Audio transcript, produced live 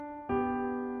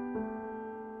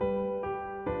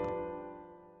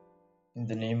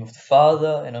the name of the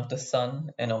Father, and of the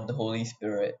Son, and of the Holy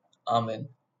Spirit. Amen.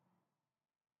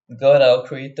 God our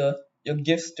Creator, your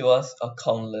gifts to us are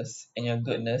countless, and your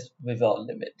goodness without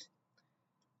limit.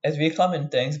 As we come in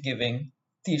thanksgiving,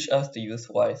 teach us to use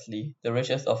wisely the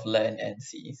riches of land and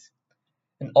seas,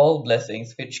 and all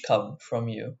blessings which come from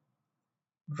you.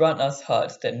 Grant us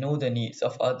hearts that know the needs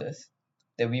of others,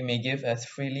 that we may give as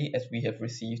freely as we have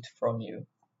received from you.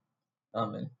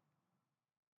 Amen.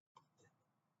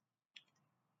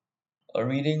 A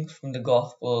reading from the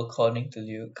Gospel according to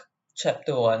Luke,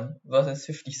 chapter 1, verses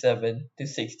 57 to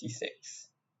 66.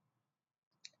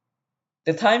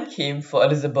 The time came for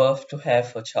Elizabeth to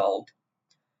have a child,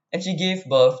 and she gave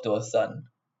birth to a son.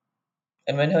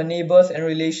 And when her neighbors and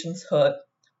relations heard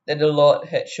that the Lord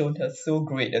had shown her so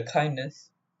great a kindness,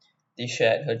 they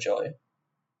shared her joy.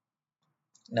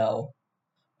 Now,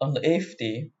 on the 8th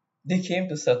day, they came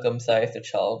to circumcise the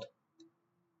child.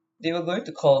 They were going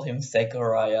to call him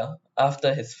Zechariah,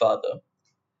 after his father.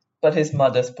 But his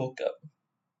mother spoke up.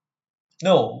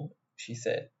 "No," she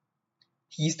said,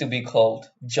 "he's to be called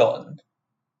John."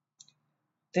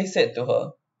 They said to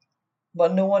her,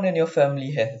 "But no one in your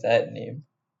family has that name,"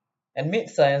 and made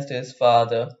signs to his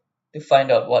father to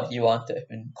find out what he wanted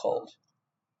him called.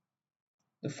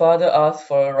 The father asked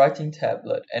for a writing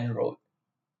tablet and wrote,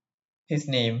 "His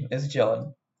name is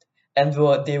John." And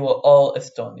they were all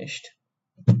astonished.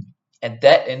 At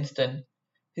that instant,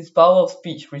 his power of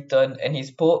speech returned, and he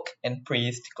spoke and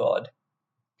praised God.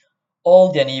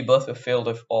 All their neighbors were filled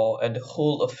with awe, and the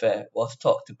whole affair was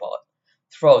talked about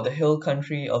throughout the hill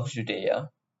country of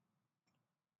Judea.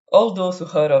 All those who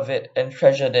heard of it and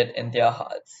treasured it in their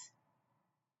hearts.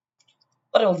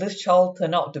 What will this child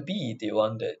turn out to be? They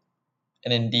wondered.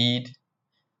 And indeed,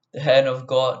 the hand of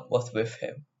God was with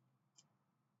him.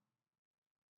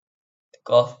 The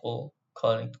Gospel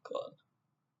according to God.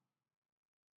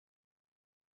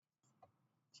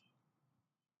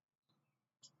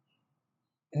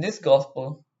 In this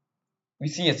Gospel, we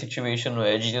see a situation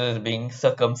where Jesus is being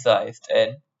circumcised,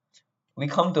 and we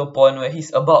come to a point where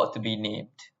he's about to be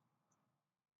named.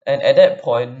 And at that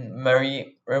point,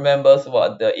 Mary remembers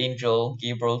what the angel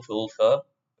Gabriel told her,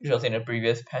 which was in a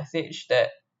previous passage,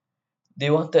 that they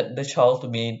wanted the child to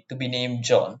be named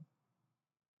John.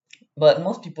 But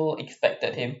most people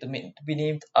expected him to be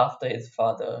named after his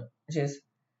father, which is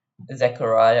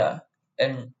Zechariah.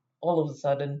 And all of a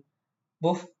sudden,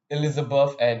 both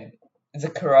Elizabeth and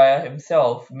Zechariah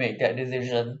himself made that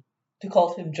decision to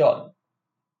call him John.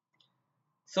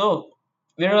 So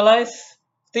we realize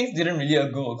things didn't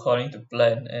really go according to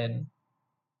plan, and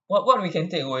what we can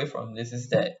take away from this is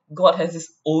that God has his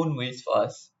own ways for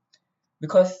us.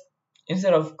 Because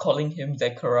instead of calling him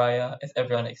Zechariah as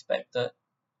everyone expected,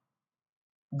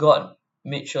 God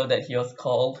made sure that he was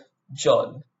called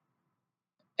John,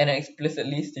 and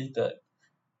explicitly stated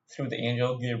through the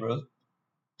angel Gabriel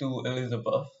to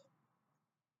Elizabeth.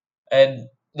 And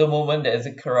the moment that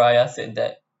Zechariah said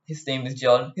that his name is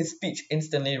John, his speech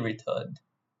instantly returned.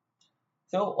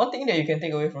 So one thing that you can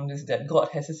take away from this is that God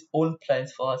has his own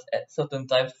plans for us at certain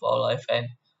times of our life, and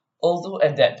although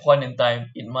at that point in time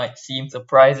it might seem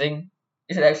surprising,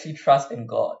 you should actually trust in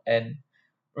God and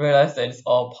realize that it's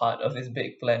all part of his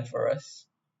big plan for us.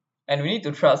 And we need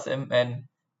to trust him and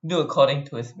do according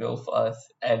to his will for us.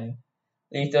 And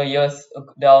later years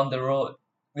down the road,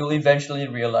 we'll eventually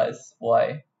realize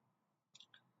why.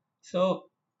 So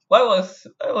why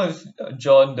was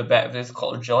John the Baptist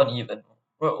called John even?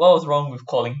 What was wrong with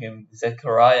calling him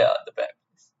Zechariah the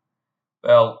Baptist?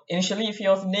 Well, initially, if he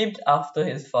was named after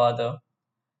his father,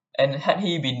 and had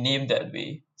he been named that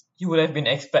way, he would have been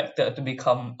expected to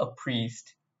become a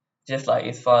priest, just like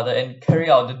his father, and carry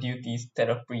out the duties that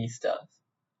a priest does.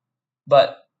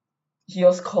 But he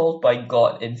was called by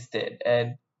God instead,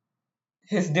 and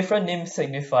his different name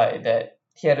signified that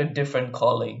he had a different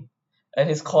calling, and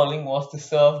his calling was to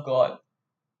serve God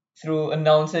through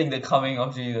announcing the coming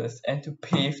of Jesus and to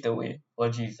pave the way for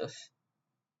Jesus.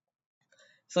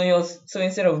 So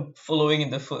instead of following in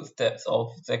the footsteps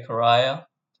of Zechariah,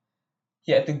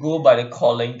 he had to go by the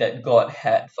calling that God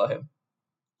had for him.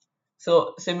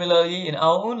 So similarly, in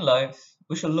our own lives,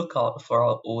 we should look out for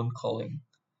our own calling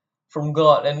from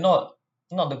God, and not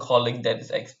the calling that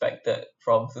is expected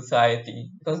from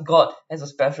society, because God has a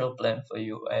special plan for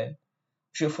you, and you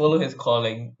should follow his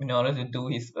calling in order to do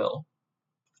his will.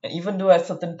 And even though at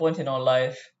certain points in our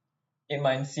life it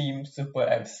might seem super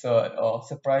absurd or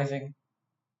surprising,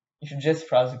 you should just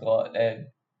trust God, and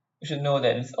you should know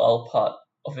that it's all part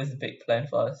of his big plan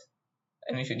for us,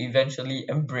 and we should eventually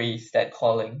embrace that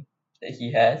calling that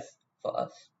he has for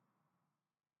us.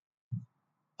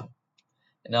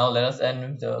 And now let us end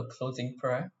with the closing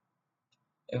prayer.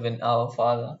 even our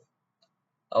Father.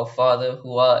 Our Father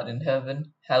who art in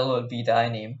heaven, hallowed be thy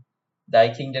name.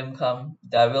 Thy kingdom come,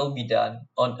 thy will be done,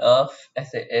 on earth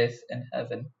as it is in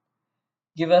heaven.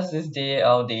 Give us this day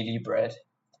our daily bread,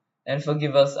 and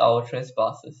forgive us our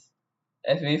trespasses,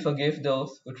 as we forgive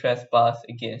those who trespass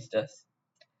against us.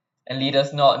 And lead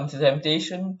us not into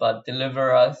temptation, but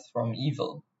deliver us from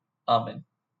evil. Amen.